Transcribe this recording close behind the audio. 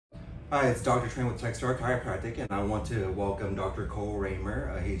Hi, it's Dr. Tran with TexStar Chiropractic, and I want to welcome Dr.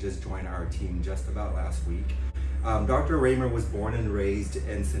 Roemer. He just joined our team just about last week. Dr. Roemer was born and raised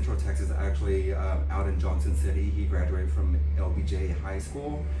in Central Texas, actually out in Johnson City. He graduated from LBJ High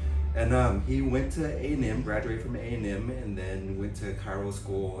School, and he went to A&M, graduated from A&M, and then went to chiro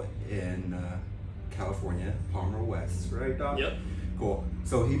school in California, Palmer West, right, Doc? Yep. Cool.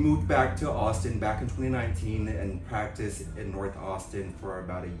 So he moved back to Austin back in 2019 and practiced in North Austin for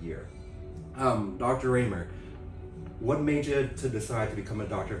about a year. Dr. Roemer, what made you to decide to become a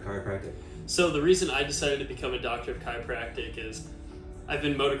doctor of chiropractic? So the reason I decided to become a doctor of chiropractic is I've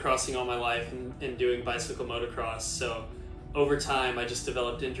been motocrossing all my life and doing bicycle motocross. So over time, I just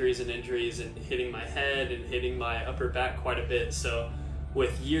developed injuries and hitting my head and hitting my upper back quite a bit. So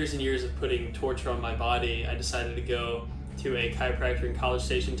with years and years of putting torture on my body, I decided to go to a chiropractor in College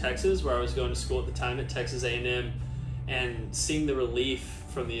Station, Texas, where I was going to school at the time at Texas A&M, and seeing the relief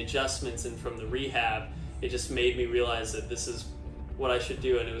from the adjustments and from the rehab, it just made me realize that this is what I should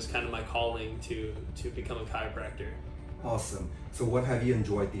do, and it was kind of my calling to become a chiropractor. Awesome. So what have you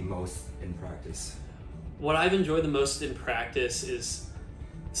enjoyed the most in practice? What I've enjoyed the most in practice is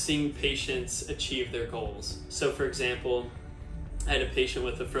seeing patients achieve their goals. So for example, I had a patient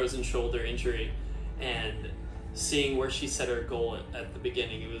with a frozen shoulder injury, and seeing where she set her goal at the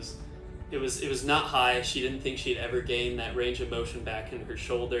beginning, it was not high. She didn't think she'd ever gain that range of motion back in her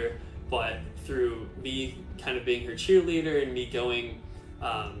shoulder, but through me kind of being her cheerleader and me going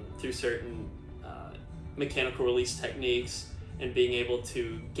through certain mechanical release techniques and being able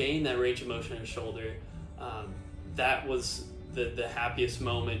to gain that range of motion in her shoulder, that was the happiest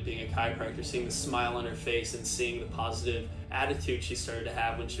moment being a chiropractor, seeing the smile on her face and seeing the positive attitude she started to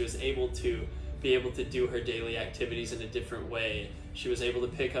have when she was able to do her daily activities in a different way. She was able to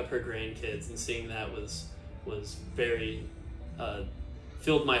pick up her grandkids, and seeing that was very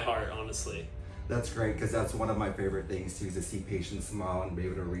filled my heart, honestly. That's great, because that's one of my favorite things too, is to see patients smile and be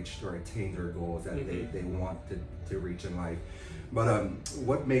able to reach or attain their goals that they want to reach in life. But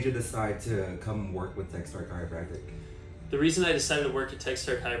what made you decide to come work with TexStar Chiropractic? The reason I decided to work at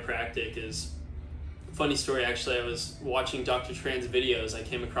TexStar Chiropractic is, funny story actually, I was watching Dr. Tran's videos. I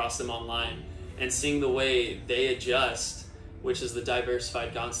came across them online, and seeing the way they adjust, which is the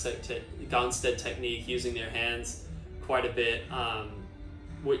diversified Gonstead technique, using their hands quite a bit.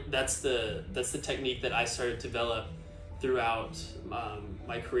 That's the technique that I started to develop throughout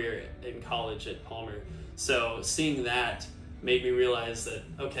my career in college at Palmer. So seeing that made me realize that,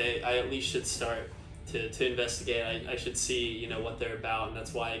 okay, I at least should start to investigate. I should see what they're about, and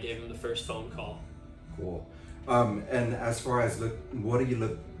that's why I gave them the first phone call. Cool. And as far as what do you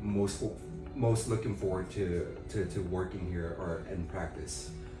look most looking forward to working here or in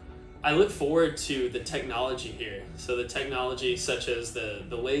practice? I look forward to the technology here. So the technology such as the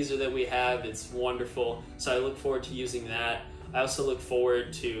laser that we have, it's wonderful. So I look forward to using that. I also look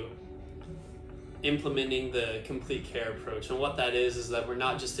forward to implementing the complete care approach. And what that is that we're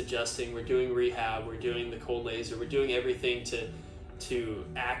not just adjusting, we're doing rehab, we're doing the cold laser, we're doing everything to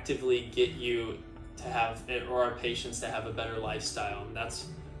actively get you to have, or our patients to have, a better lifestyle. And that's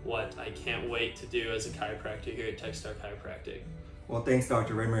what I can't wait to do as a chiropractor here at TexStar Chiropractic. Well, thanks,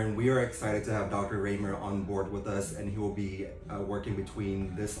 Dr. Roemer, and we are excited to have Dr. Roemer on board with us, and he will be working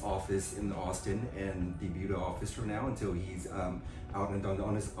between this office in Austin and the Buda office from now until he's out and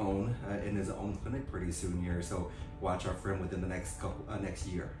on his own in his own clinic pretty soon here. So watch our friend within the next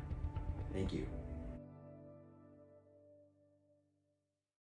year. Thank you.